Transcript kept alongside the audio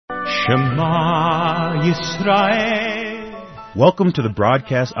Shema Yisrael. Welcome to the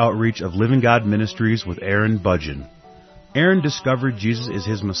broadcast outreach of Living God Ministries with Aaron Budgen. Aaron discovered Jesus is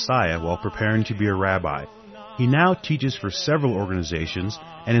his Messiah while preparing to be a rabbi. He now teaches for several organizations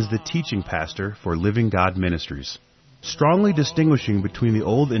and is the teaching pastor for Living God Ministries. Strongly distinguishing between the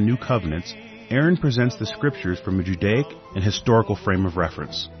Old and New Covenants, Aaron presents the Scriptures from a Judaic and historical frame of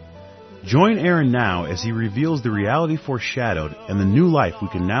reference. Join Aaron now as he reveals the reality foreshadowed and the new life we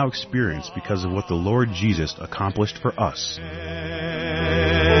can now experience because of what the Lord Jesus accomplished for us.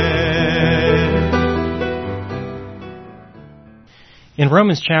 In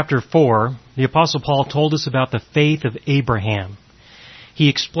Romans chapter 4, the Apostle Paul told us about the faith of Abraham. He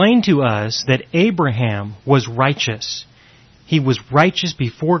explained to us that Abraham was righteous. He was righteous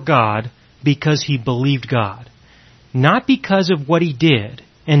before God because he believed God. Not because of what he did,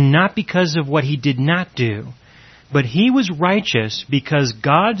 and not because of what he did not do, but he was righteous because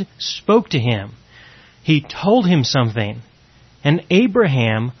God spoke to him. He told him something, and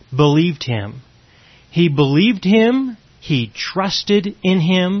Abraham believed him. He believed him, he trusted in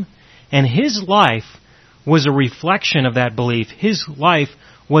him, and his life was a reflection of that belief. His life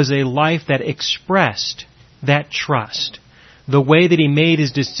was a life that expressed that trust. The way that he made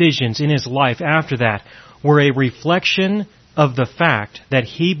his decisions in his life after that were a reflection of the fact that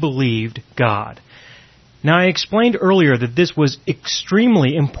he believed God. Now, I explained earlier that this was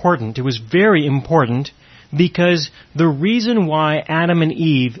extremely important. It was very important because the reason why Adam and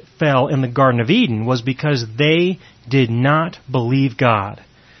Eve fell in the Garden of Eden was because they did not believe God.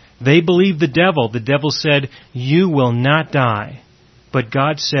 They believed the devil. The devil said, "You will not die." But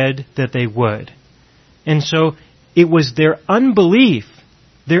God said that they would. And so it was their unbelief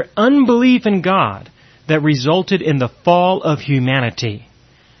in God, that resulted in the fall of humanity.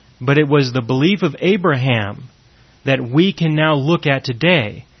 But it was the belief of Abraham that we can now look at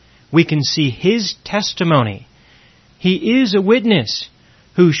today. We can see his testimony. He is a witness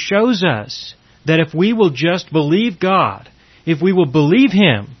who shows us that if we will just believe God, if we will believe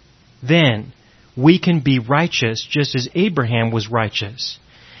him, then we can be righteous just as Abraham was righteous.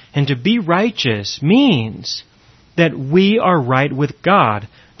 And to be righteous means that we are right with God,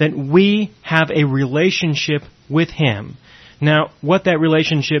 that we have a relationship with him. Now, what that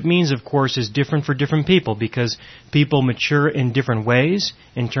relationship means, of course, is different for different people because people mature in different ways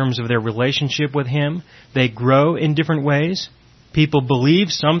in terms of their relationship with him. They grow in different ways. People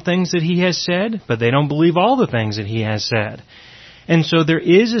believe some things that he has said, but they don't believe all the things that he has said. And so there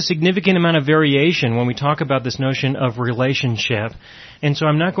is a significant amount of variation when we talk about this notion of relationship. And so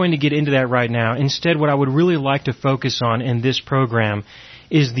I'm not going to get into that right now. Instead, what I would really like to focus on in this program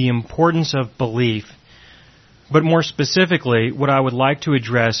is the importance of belief. But more specifically, what I would like to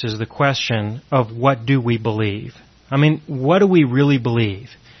address is the question of what do we believe? I mean, what do we really believe?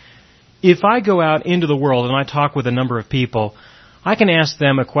 If I go out into the world and I talk with a number of people, I can ask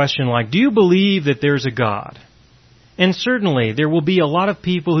them a question like, do you believe that there's a God? And certainly, there will be a lot of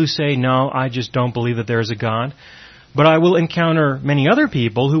people who say, no, I just don't believe that there is a God. But I will encounter many other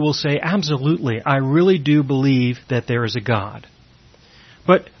people who will say, absolutely, I really do believe that there is a God.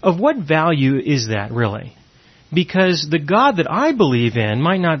 But of what value is that, really? Because the God that I believe in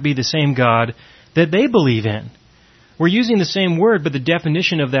might not be the same God that they believe in. We're using the same word, but the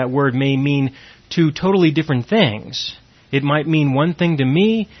definition of that word may mean two totally different things. It might mean one thing to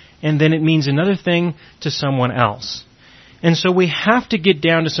me, and then it means another thing to someone else. And so we have to get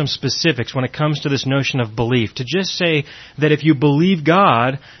down to some specifics when it comes to this notion of belief. To just say that if you believe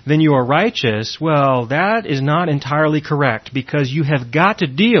God, then you are righteous, well, that is not entirely correct because you have got to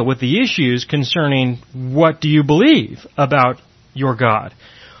deal with the issues concerning what do you believe about your God.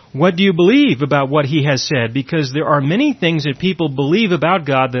 What do you believe about what he has said? Because there are many things that people believe about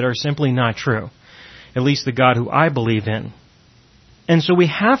God that are simply not true. At least the God who I believe in. And so we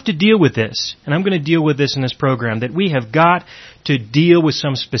have to deal with this, and I'm going to deal with this in this program, that we have got to deal with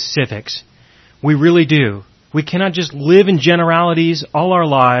some specifics. We really do. We cannot just live in generalities all our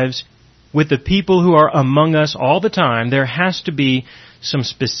lives with the people who are among us all the time. There has to be some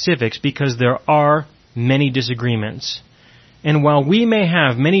specifics because there are many disagreements. And while we may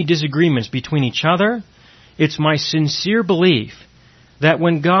have many disagreements between each other, it's my sincere belief that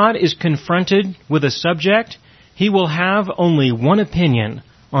when God is confronted with a subject, he will have only one opinion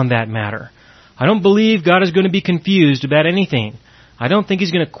on that matter. I don't believe God is going to be confused about anything. I don't think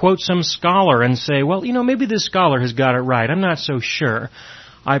he's going to quote some scholar and say, well, maybe this scholar has got it right. I'm not so sure.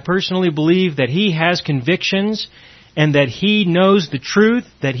 I personally believe that he has convictions and that he knows the truth,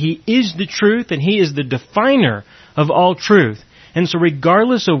 that he is the truth, and he is the definer of all truth. And so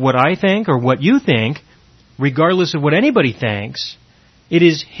regardless of what I think or what you think, regardless of what anybody thinks, It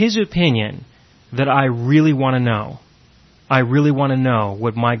is His opinion that I really want to know. I really want to know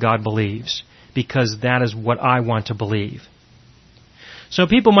what my God believes, because that is what I want to believe. So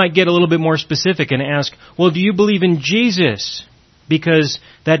people might get a little bit more specific and ask, well, do you believe in Jesus? Because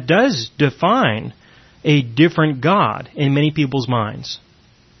that does define a different God in many people's minds.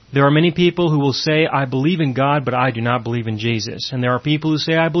 There are many people who will say, I believe in God, but I do not believe in Jesus. And there are people who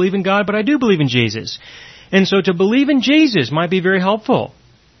say, I believe in God, but I do believe in Jesus. And so to believe in Jesus might be very helpful.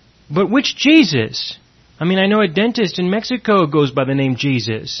 But which Jesus? I mean, I know a dentist in Mexico goes by the name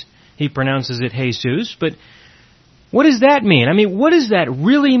Jesus. He pronounces it Jesus, but what does that mean? I mean, what does that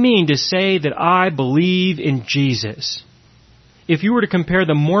really mean to say that I believe in Jesus? If you were to compare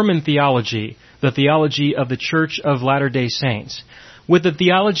the Mormon theology, the theology of the Church of Latter-day Saints, with the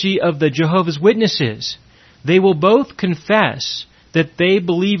theology of the Jehovah's Witnesses, they will both confess that they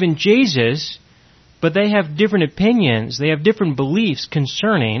believe in Jesus, but they have different opinions, they have different beliefs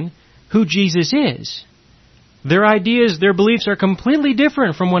concerning who Jesus is. Their ideas, their beliefs are completely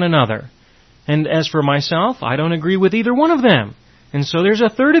different from one another. And as for myself, I don't agree with either one of them. And so there's a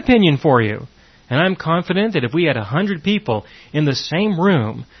third opinion for you. And I'm confident that if we had 100 people in the same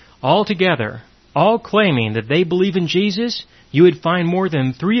room, all together, all claiming that they believe in Jesus, you would find more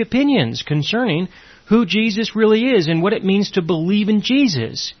than 3 opinions concerning who Jesus really is and what it means to believe in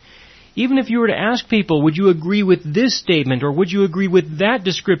Jesus. Even if you were to ask people, would you agree with this statement or would you agree with that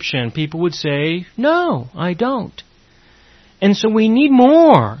description, people would say, no, I don't. And so we need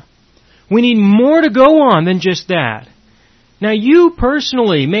more. We need more to go on than just that. Now you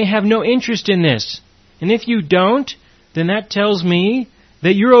personally may have no interest in this. And if you don't, then that tells me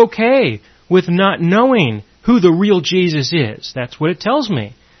that you're okay with not knowing who the real Jesus is. That's what it tells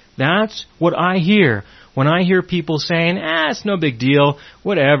me. That's what I hear when I hear people saying, it's no big deal,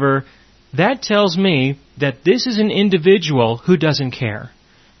 whatever. That tells me that this is an individual who doesn't care.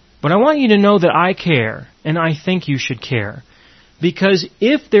 But I want you to know that I care, and I think you should care. Because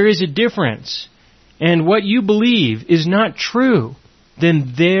if there is a difference, and what you believe is not true,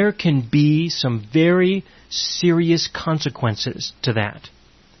 then there can be some very serious consequences to that.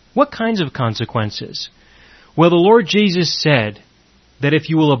 What kinds of consequences? Well, the Lord Jesus said that if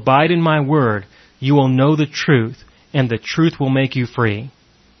you will abide in my word, you will know the truth, and the truth will make you free.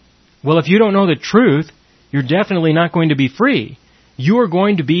 Well, if you don't know the truth, you're definitely not going to be free. You are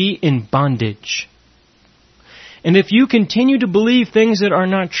going to be in bondage. And if you continue to believe things that are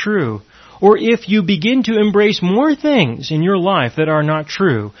not true, or if you begin to embrace more things in your life that are not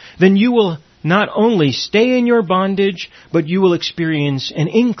true, then you will not only stay in your bondage, but you will experience an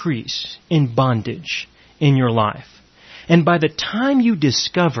increase in bondage in your life. And by the time you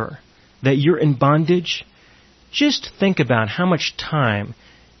discover that you're in bondage, just think about how much time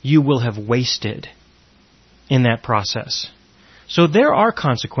you will have wasted in that process. So there are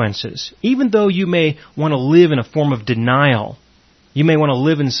consequences. Even though you may want to live in a form of denial, you may want to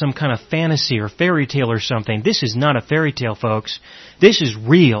live in some kind of fantasy or fairy tale or something. This is not a fairy tale, folks. This is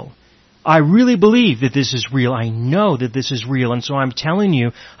real. I really believe that this is real. I know that this is real. And so I'm telling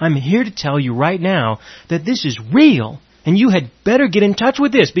you, I'm here to tell you right now that this is real. And you had better get in touch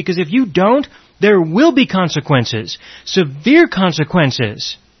with this, because if you don't, there will be consequences. Severe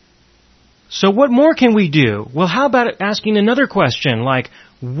consequences. So what more can we do? Well, how about asking another question like,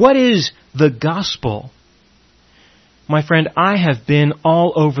 what is the gospel? My friend, I have been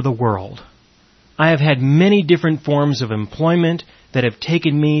all over the world. I have had many different forms of employment that have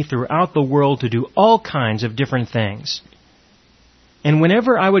taken me throughout the world to do all kinds of different things. And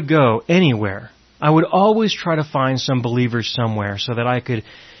whenever I would go anywhere, I would always try to find some believers somewhere so that I could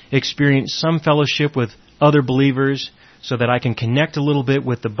experience some fellowship with other believers, so that I can connect a little bit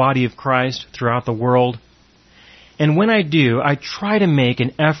with the body of Christ throughout the world. And when I do, I try to make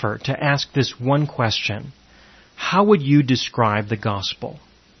an effort to ask this one question. How would you describe the gospel?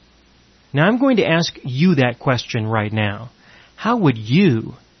 Now I'm going to ask you that question right now. How would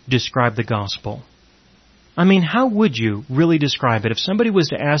you describe the gospel? I mean, how would you really describe it? If somebody was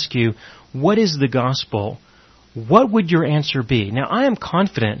to ask you, what is the gospel? What would your answer be? Now I am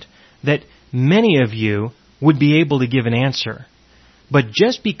confident that many of you would be able to give an answer. But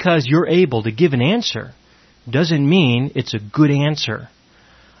just because you're able to give an answer doesn't mean it's a good answer.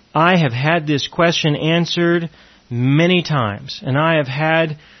 I have had this question answered many times, and I have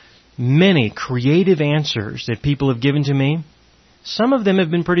had many creative answers that people have given to me. Some of them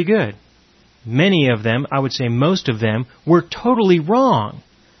have been pretty good. Many of them, I would say most of them, were totally wrong.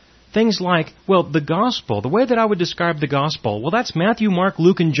 Things like, well, the gospel, the way that I would describe the gospel, well, that's Matthew, Mark,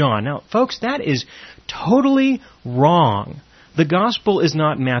 Luke, and John. Now, folks, that is totally wrong. The gospel is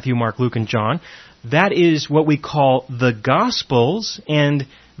not Matthew, Mark, Luke, and John. that is what we call the Gospels, and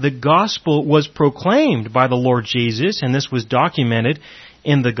the Gospel was proclaimed by the Lord Jesus, and this was documented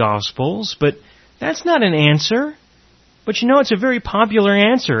in the Gospels, but that's not an answer. But it's a very popular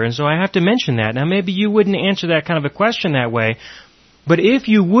answer, and so I have to mention that. Now, maybe you wouldn't answer that kind of a question that way, but if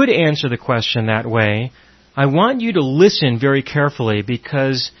you would answer the question that way, I want you to listen very carefully,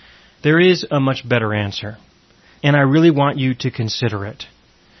 because there is a much better answer, and I really want you to consider it.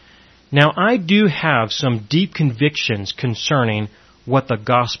 Now, I do have some deep convictions concerning what the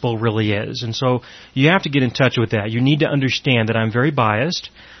gospel really is, and so you have to get in touch with that. You need to understand that I'm very biased,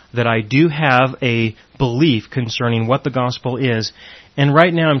 that I do have a belief concerning what the gospel is. And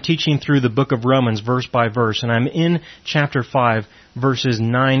right now I'm teaching through the book of Romans verse by verse, and I'm in chapter 5, verses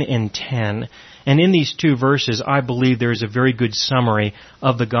 9 and 10. And in these two verses, I believe there is a very good summary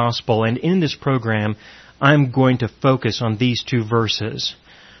of the gospel. And in this program, I'm going to focus on these two verses.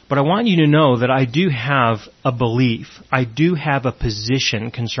 But I want you to know that I do have a belief. I do have a position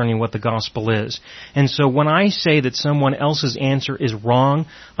concerning what the gospel is. And so when I say that someone else's answer is wrong,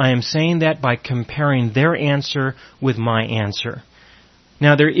 I am saying that by comparing their answer with my answer.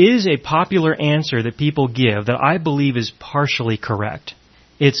 Now, there is a popular answer that people give that I believe is partially correct.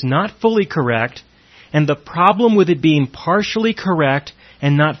 It's not fully correct, and the problem with it being partially correct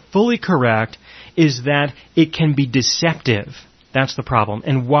and not fully correct is that it can be deceptive. That's the problem,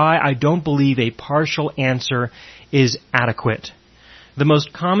 and why I don't believe a partial answer is adequate. The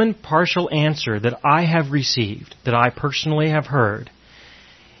most common partial answer that I have received, that I personally have heard,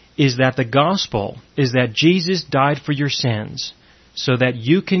 is that the gospel is that Jesus died for your sins so that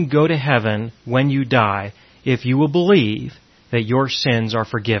you can go to heaven when you die if you will believe that your sins are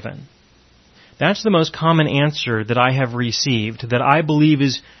forgiven. That's the most common answer that I have received, that I believe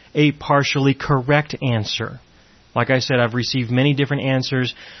is a partially correct answer. Like I said, I've received many different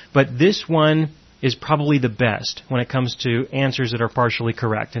answers, but this one is probably the best when it comes to answers that are partially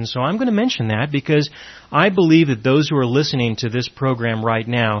correct. And so I'm going to mention that because I believe that those who are listening to this program right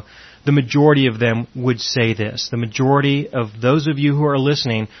now, the majority of them would say this. The majority of those of you who are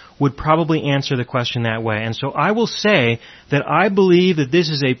listening would probably answer the question that way. And so I will say that I believe that this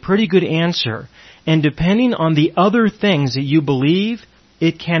is a pretty good answer. And depending on the other things that you believe,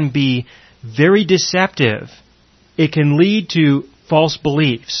 it can be very deceptive. It can lead to false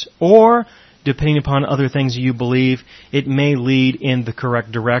beliefs, or, depending upon other things you believe, it may lead in the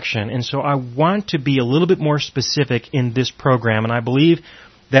correct direction. And so I want to be a little bit more specific in this program, and I believe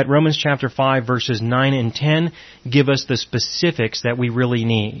that Romans chapter 5, verses 9 and 10 give us the specifics that we really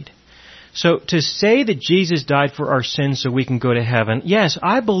need. So to say that Jesus died for our sins so we can go to heaven, yes,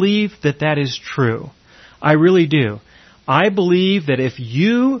 I believe that that is true. I really do. I believe that if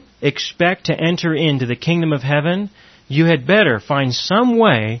you expect to enter into the kingdom of heaven, you had better find some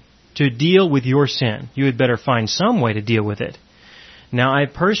way to deal with your sin. You had better find some way to deal with it. Now, I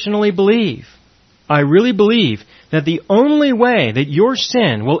personally believe, I really believe, that the only way that your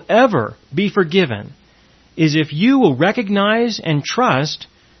sin will ever be forgiven is if you will recognize and trust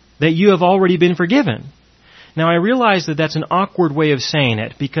that you have already been forgiven. Now, I realize that that's an awkward way of saying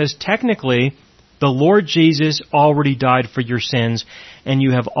it, because technically, the Lord Jesus already died for your sins, and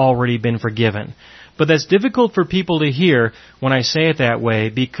you have already been forgiven. But that's difficult for people to hear when I say it that way,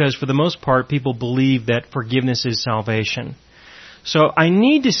 because for the most part, people believe that forgiveness is salvation. So I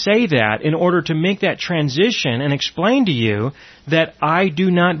need to say that in order to make that transition and explain to you that I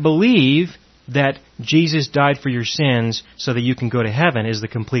do not believe that Jesus died for your sins so that you can go to heaven is the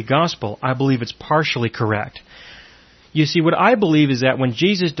complete gospel. I believe it's partially correct. You see, what I believe is that when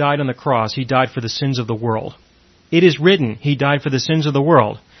Jesus died on the cross, He died for the sins of the world. It is written, He died for the sins of the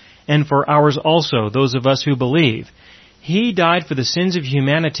world, and for ours also, those of us who believe. He died for the sins of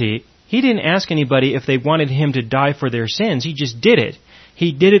humanity. He didn't ask anybody if they wanted Him to die for their sins. He just did it.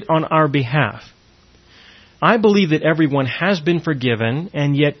 He did it on our behalf. I believe that everyone has been forgiven,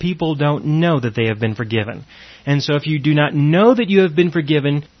 and yet people don't know that they have been forgiven. And so if you do not know that you have been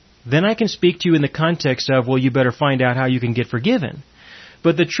forgiven, then I can speak to you in the context of, well, you better find out how you can get forgiven.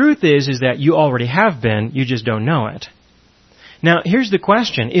 But the truth is that you already have been, you just don't know it. Now, here's the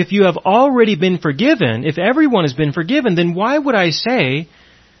question. If you have already been forgiven, if everyone has been forgiven, then why would I say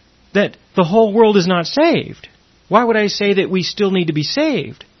that the whole world is not saved? Why would I say that we still need to be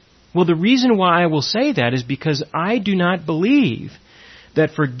saved? Well, the reason why I will say that is because I do not believe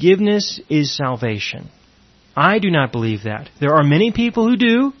that forgiveness is salvation. I do not believe that. There are many people who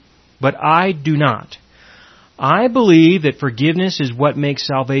do, but I do not. I believe that forgiveness is what makes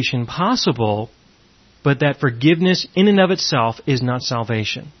salvation possible, but that forgiveness in and of itself is not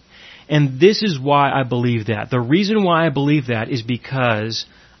salvation. And this is why I believe that. The reason why I believe that is because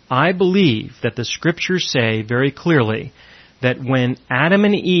I believe that the Scriptures say very clearly that when Adam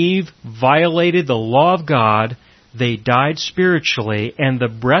and Eve violated the law of God, they died spiritually, and the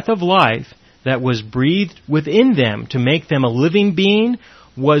breath of life that was breathed within them to make them a living being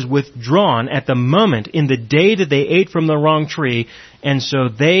was withdrawn at the moment in the day that they ate from the wrong tree, and so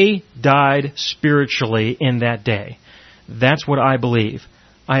they died spiritually in that day. That's what I believe.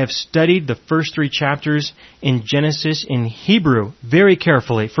 I have studied the first 3 chapters in Genesis in Hebrew very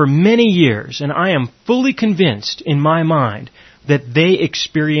carefully for many years, and I am fully convinced in my mind that they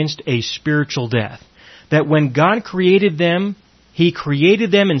experienced a spiritual death. That when God created them, He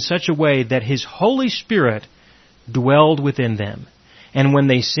created them in such a way that His Holy Spirit dwelled within them. And when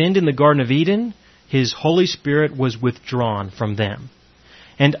they sinned in the Garden of Eden, His Holy Spirit was withdrawn from them.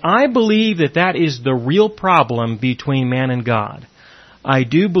 And I believe that that is the real problem between man and God. I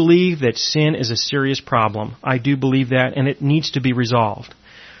do believe that sin is a serious problem. I do believe that, and it needs to be resolved.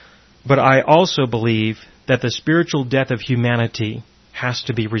 But I also believe that the spiritual death of humanity has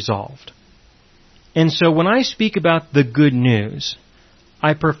to be resolved. And so when I speak about the good news,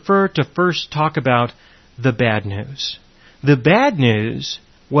 I prefer to first talk about the bad news. The bad news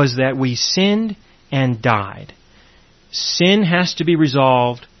was that we sinned and died. Sin has to be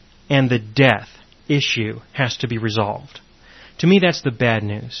resolved, and the death issue has to be resolved. To me, that's the bad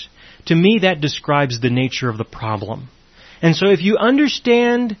news. To me, that describes the nature of the problem. And so if you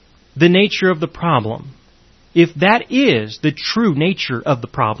understand the nature of the problem, if that is the true nature of the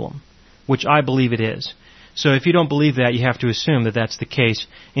problem, which I believe it is. So if you don't believe that, you have to assume that that's the case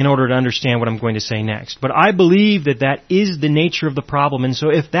in order to understand what I'm going to say next. But I believe that that is the nature of the problem. And so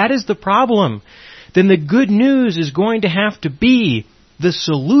if that is the problem, then the good news is going to have to be the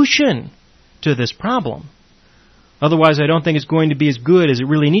solution to this problem. Otherwise, I don't think it's going to be as good as it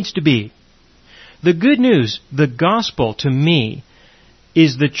really needs to be. The good news, the gospel to me,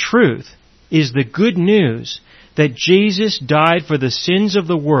 is the truth, is the good news that Jesus died for the sins of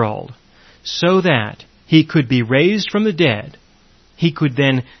the world so that He could be raised from the dead. He could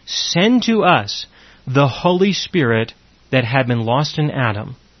then send to us the Holy Spirit that had been lost in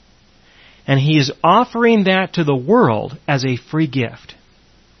Adam. And He is offering that to the world as a free gift.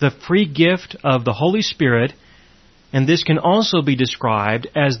 The free gift of the Holy Spirit. And this can also be described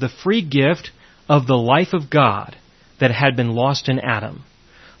as the free gift of the life of God that had been lost in Adam.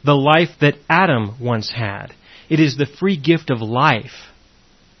 The life that Adam once had. It is the free gift of life.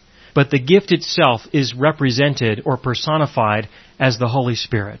 But the gift itself is represented or personified as the Holy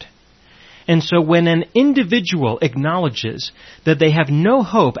Spirit. And so when an individual acknowledges that they have no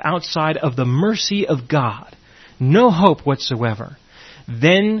hope outside of the mercy of God, no hope whatsoever,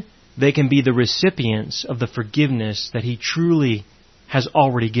 then they can be the recipients of the forgiveness that He truly has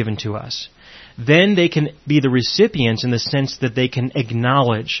already given to us. Then they can be the recipients in the sense that they can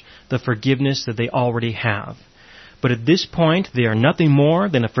acknowledge the forgiveness that they already have. But at this point, they are nothing more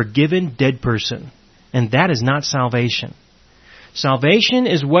than a forgiven dead person. And that is not salvation. Salvation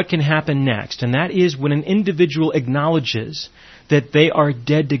is what can happen next, and that is when an individual acknowledges that they are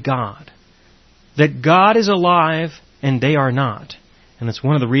dead to God. That God is alive and they are not. And it's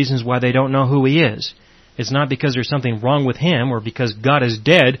one of the reasons why they don't know who He is. It's not because there's something wrong with Him or because God is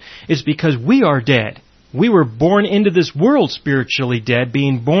dead. It's because we are dead. We were born into this world spiritually dead,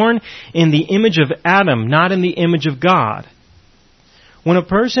 being born in the image of Adam, not in the image of God. When a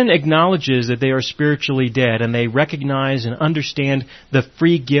person acknowledges that they are spiritually dead and they recognize and understand the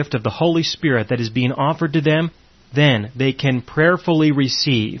free gift of the Holy Spirit that is being offered to them, then they can prayerfully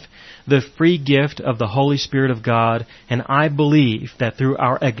receive the free gift of the Holy Spirit of God. And I believe that through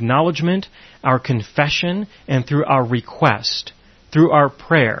our acknowledgement, our confession, and through our request, through our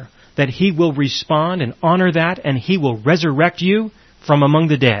prayer, that He will respond and honor that, and He will resurrect you from among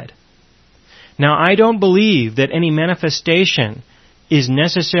the dead. Now, I don't believe that any manifestation is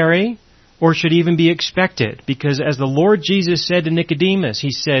necessary or should even be expected, because as the Lord Jesus said to Nicodemus,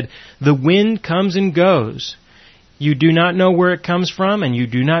 He said, "The wind comes and goes. You do not know where it comes from, and you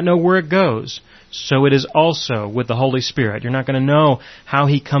do not know where it goes. So it is also with the Holy Spirit." You're not going to know how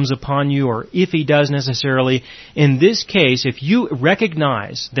He comes upon you or if He does necessarily. In this case, if you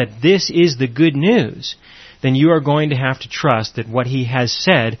recognize that this is the good news, then you are going to have to trust that what He has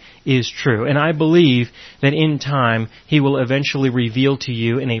said is true. And I believe that in time, He will eventually reveal to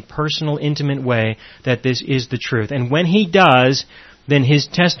you in a personal, intimate way that this is the truth. And when He does, then His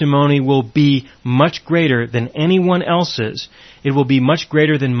testimony will be much greater than anyone else's. It will be much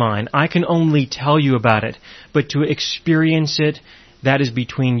greater than mine. I can only tell you about it, but to experience it, that is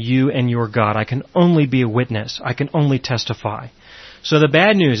between you and your God. I can only be a witness. I can only testify. So the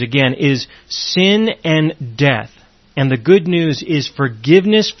bad news, again, is sin and death. And the good news is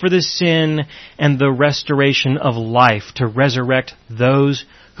forgiveness for the sin and the restoration of life to resurrect those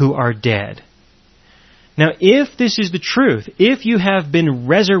who are dead. Now, if this is the truth, if you have been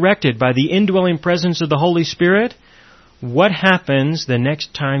resurrected by the indwelling presence of the Holy Spirit, what happens the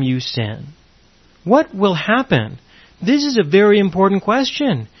next time you sin? What will happen? This is a very important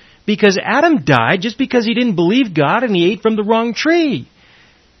question, because Adam died just because he didn't believe God and he ate from the wrong tree.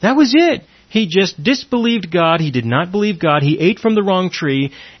 That was it. He just disbelieved God. He did not believe God. He ate from the wrong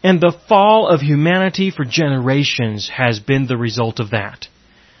tree, and the fall of humanity for generations has been the result of that.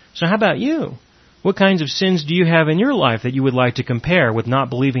 So how about you? What kinds of sins do you have in your life that you would like to compare with not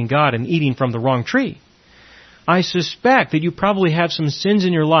believing God and eating from the wrong tree? I suspect that you probably have some sins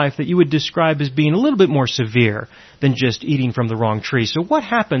in your life that you would describe as being a little bit more severe than just eating from the wrong tree. So what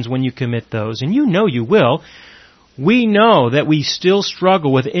happens when you commit those? And you know you will. We know that we still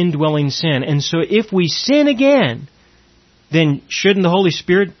struggle with indwelling sin. And so if we sin again, then shouldn't the Holy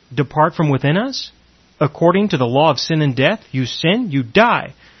Spirit depart from within us? According to the law of sin and death, you sin, you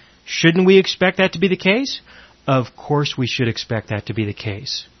die. Shouldn't we expect that to be the case? Of course we should expect that to be the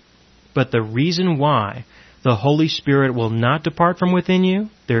case. But the reason why the Holy Spirit will not depart from within you,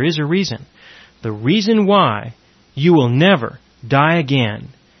 there is a reason. The reason why you will never die again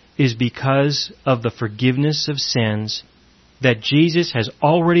is because of the forgiveness of sins that Jesus has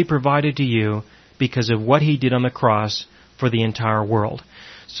already provided to you because of what He did on the cross for the entire world.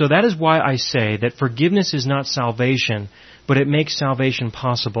 So that is why I say that forgiveness is not salvation, but it makes salvation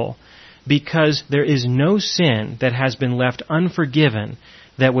possible, because there is no sin that has been left unforgiven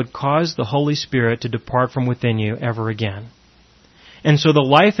that would cause the Holy Spirit to depart from within you ever again. And so the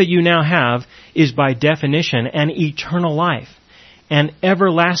life that you now have is by definition an eternal life, an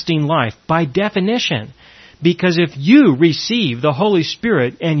everlasting life by definition. Because if you receive the Holy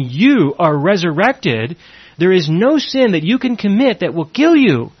Spirit and you are resurrected, there is no sin that you can commit that will kill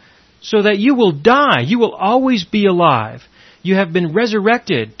you, so that you will die. You will always be alive. You have been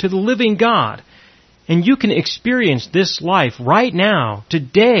resurrected to the living God. And you can experience this life right now,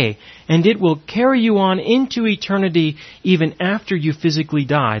 today, and it will carry you on into eternity even after you physically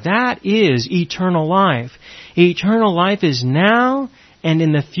die. That is eternal life. Eternal life is now and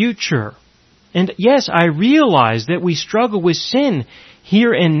in the future. And yes, I realize that we struggle with sin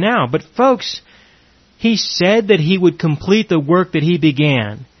here and now, but folks, He said that He would complete the work that He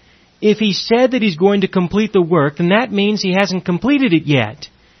began. If He said that He's going to complete the work, then that means He hasn't completed it yet.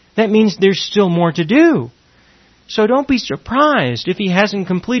 That means there's still more to do. So don't be surprised if He hasn't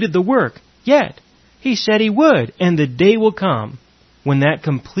completed the work yet. He said He would, and the day will come when that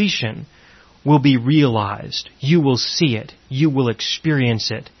completion will be realized. You will see it. You will experience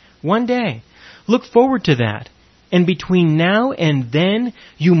it. One day. Look forward to that. And between now and then,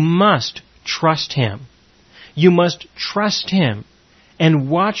 you must trust Him. You must trust Him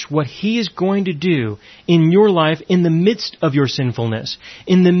and watch what He is going to do in your life in the midst of your sinfulness,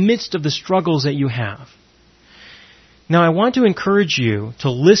 in the midst of the struggles that you have. Now, I want to encourage you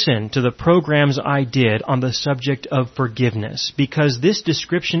to listen to the programs I did on the subject of forgiveness, because this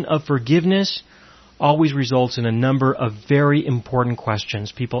description of forgiveness always results in a number of very important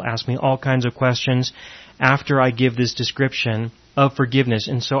questions. People ask me all kinds of questions after I give this description of forgiveness.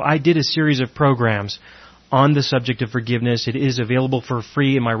 And so I did a series of programs on the subject of forgiveness. It is available for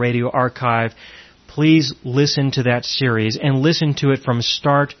free in my radio archive. Please listen to that series and listen to it from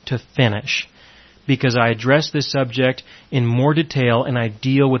start to finish, because I address this subject in more detail and I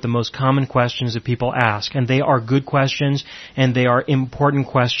deal with the most common questions that people ask. And they are good questions and they are important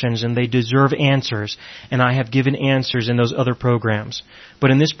questions and they deserve answers. And I have given answers in those other programs. But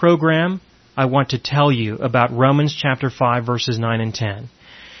in this program, I want to tell you about Romans chapter 5, verses 9 and 10.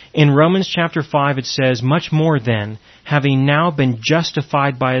 In Romans chapter 5 it says, "Much more then, having now been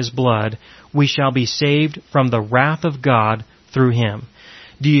justified by His blood, we shall be saved from the wrath of God through Him."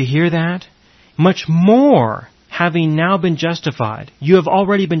 Do you hear that? Much more, having now been justified. You have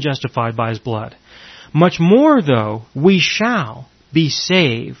already been justified by His blood. Much more, though, we shall be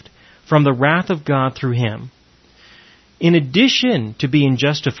saved from the wrath of God through Him. In addition to being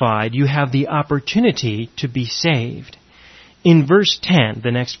justified, you have the opportunity to be saved. In verse 10,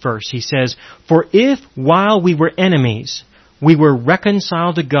 the next verse, he says, "For if while we were enemies, we were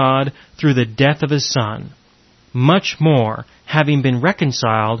reconciled to God through the death of His Son, much more, having been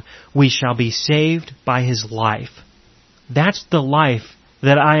reconciled, we shall be saved by His life." That's the life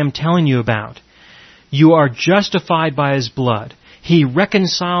that I am telling you about. You are justified by His blood. He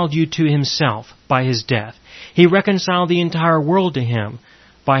reconciled you to Himself by His death. He reconciled the entire world to Him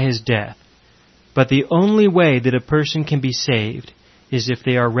by His death. But the only way that a person can be saved is if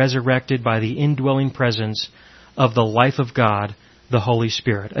they are resurrected by the indwelling presence of the life of God, the Holy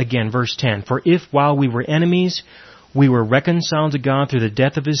Spirit. Again, verse 10, for if while we were enemies, we were reconciled to God through the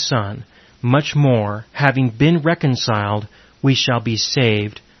death of His Son, much more, having been reconciled, we shall be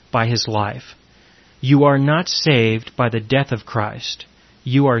saved by His life. You are not saved by the death of Christ.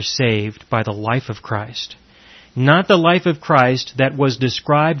 You are saved by the life of Christ. Not the life of Christ that was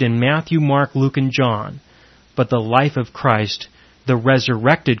described in Matthew, Mark, Luke, and John, but the life of Christ, the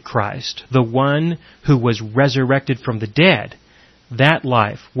resurrected Christ, the one who was resurrected from the dead. That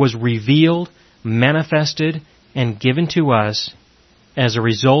life was revealed, manifested, and given to us as a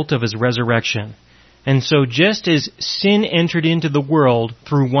result of His resurrection. And so just as sin entered into the world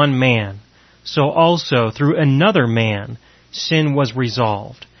through one man, so also through another man, sin was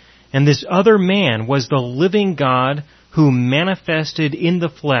resolved. And this other man was the living God who manifested in the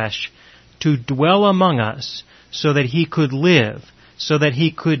flesh to dwell among us so that He could live, so that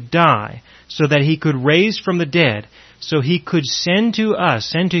He could die, so that He could raise from the dead, so He could send to us,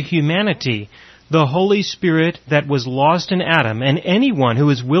 send to humanity, the Holy Spirit that was lost in Adam. And anyone who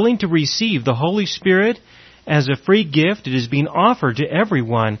is willing to receive the Holy Spirit as a free gift, it is being offered to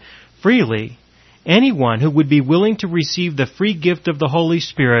everyone freely. Anyone who would be willing to receive the free gift of the Holy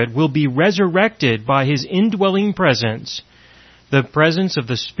Spirit will be resurrected by His indwelling presence. The presence of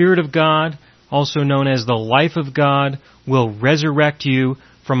the Spirit of God, also known as the life of God, will resurrect you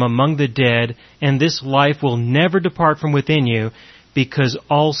from among the dead, and this life will never depart from within you because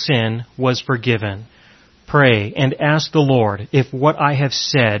all sin was forgiven. Pray and ask the Lord if what I have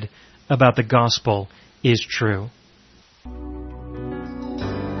said about the gospel is true.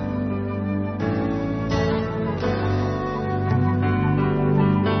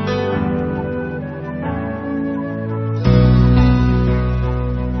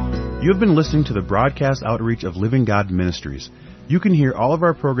 You have been listening to the broadcast outreach of Living God Ministries. You can hear all of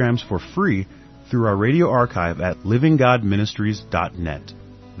our programs for free through our radio archive at livinggodministries.net.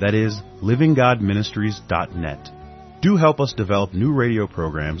 That is, livinggodministries.net. Do help us develop new radio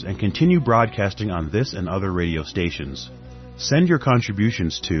programs and continue broadcasting on this and other radio stations. Send your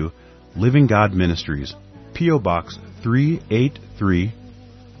contributions to Living God Ministries, P.O. Box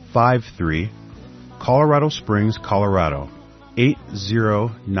 38353, Colorado Springs, Colorado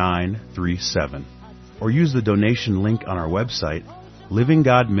 80937, or use the donation link on our website,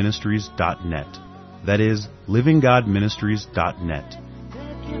 livinggodministries.net. That is,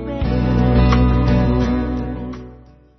 livinggodministries.net.